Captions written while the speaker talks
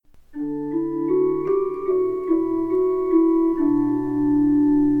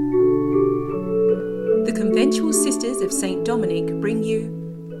Sensual Sisters of St. Dominic bring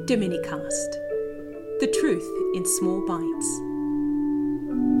you Dominicast, the truth in small bites.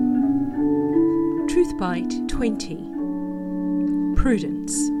 Truth Bite 20.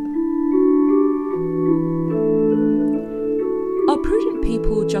 Prudence. Are prudent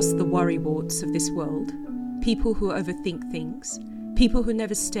people just the worrywarts of this world? People who overthink things? People who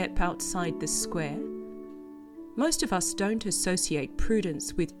never step outside the square? Most of us don't associate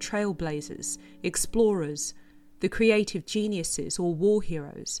prudence with trailblazers, explorers, the creative geniuses or war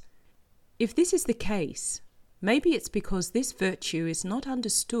heroes. If this is the case, maybe it's because this virtue is not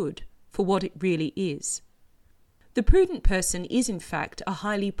understood for what it really is. The prudent person is in fact a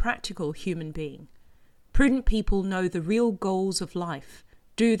highly practical human being. Prudent people know the real goals of life,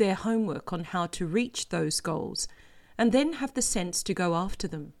 do their homework on how to reach those goals, and then have the sense to go after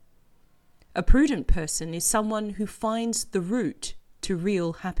them. A prudent person is someone who finds the route to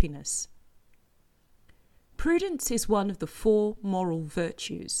real happiness. Prudence is one of the 4 moral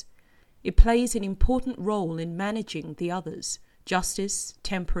virtues. It plays an important role in managing the others: justice,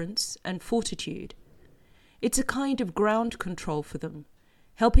 temperance, and fortitude. It's a kind of ground control for them,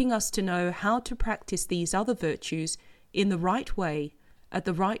 helping us to know how to practice these other virtues in the right way, at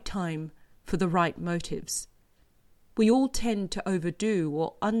the right time, for the right motives. We all tend to overdo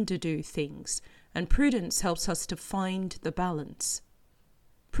or underdo things, and prudence helps us to find the balance.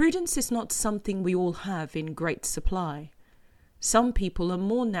 Prudence is not something we all have in great supply. Some people are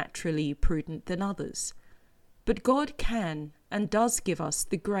more naturally prudent than others, but God can and does give us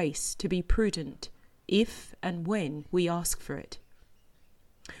the grace to be prudent if and when we ask for it.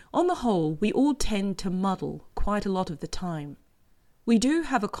 On the whole, we all tend to muddle quite a lot of the time. We do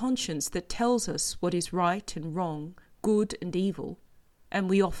have a conscience that tells us what is right and wrong, good and evil, and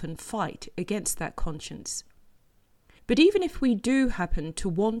we often fight against that conscience. But even if we do happen to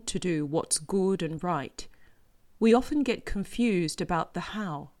want to do what's good and right, we often get confused about the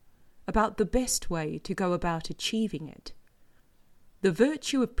how, about the best way to go about achieving it. The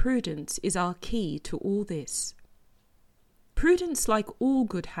virtue of prudence is our key to all this. Prudence, like all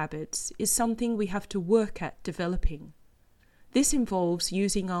good habits, is something we have to work at developing. This involves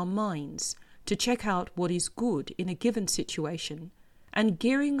using our minds to check out what is good in a given situation and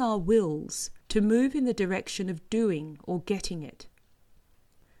gearing our wills to move in the direction of doing or getting it.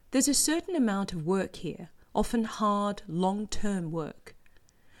 There's a certain amount of work here, often hard, long-term work,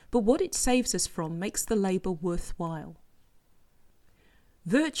 but what it saves us from makes the labour worthwhile.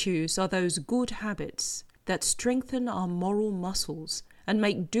 Virtues are those good habits that strengthen our moral muscles and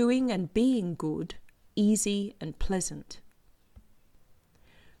make doing and being good easy and pleasant.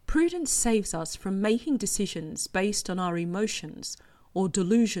 Prudence saves us from making decisions based on our emotions or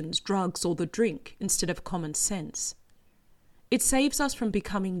delusions, drugs, or the drink instead of common sense. It saves us from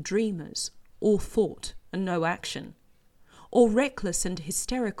becoming dreamers, all thought and no action, or reckless and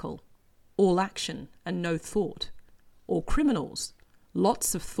hysterical, all action and no thought, or criminals,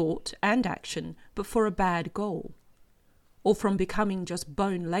 lots of thought and action but for a bad goal, or from becoming just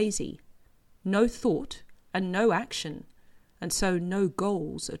bone lazy, no thought and no action, and so no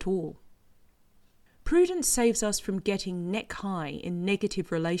goals at all. Prudence saves us from getting neck high in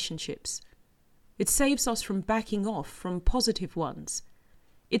negative relationships. It saves us from backing off from positive ones.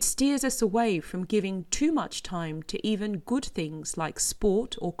 It steers us away from giving too much time to even good things like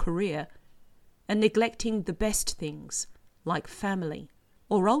sport or career, and neglecting the best things like family,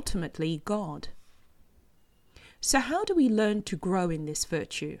 or ultimately God. So how do we learn to grow in this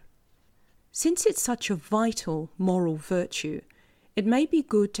virtue? Since it's such a vital moral virtue, it may be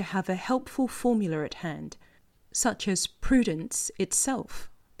good to have a helpful formula at hand, such as prudence itself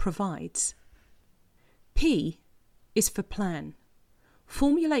provides. P is for plan.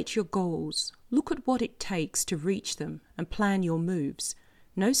 Formulate your goals, look at what it takes to reach them, and plan your moves.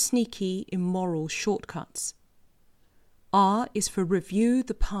 No sneaky, immoral shortcuts. R is for review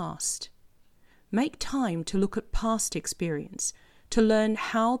the past. Make time to look at past experience, to learn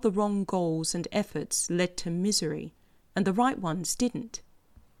how the wrong goals and efforts led to misery, and the right ones didn't.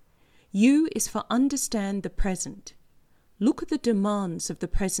 U is for understand the present. Look at the demands of the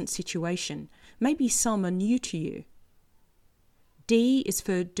present situation. Maybe some are new to you. D is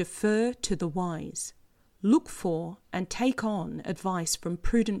for defer to the wise. Look for and take on advice from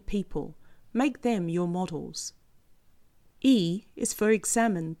prudent people. Make them your models. E is for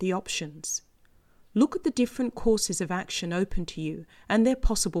examine the options. Look at the different courses of action open to you and their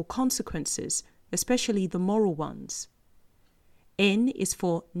possible consequences, especially the moral ones. N is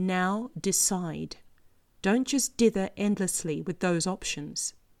for now decide. Don't just dither endlessly with those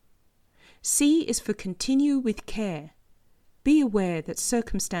options. C is for continue with care. Be aware that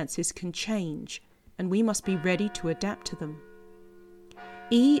circumstances can change and we must be ready to adapt to them.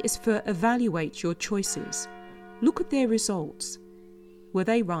 E is for evaluate your choices. Look at their results. Were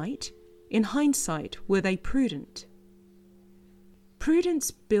they right? In hindsight, were they prudent?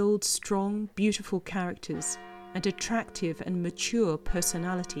 Prudence builds strong, beautiful characters and attractive and mature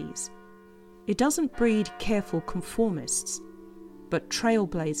personalities. It doesn't breed careful conformists, but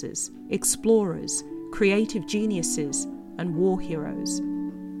trailblazers, explorers, creative geniuses, and war heroes.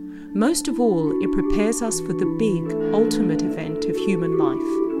 Most of all, it prepares us for the big, ultimate event of human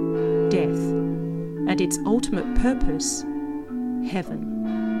life, death, and its ultimate purpose, heaven.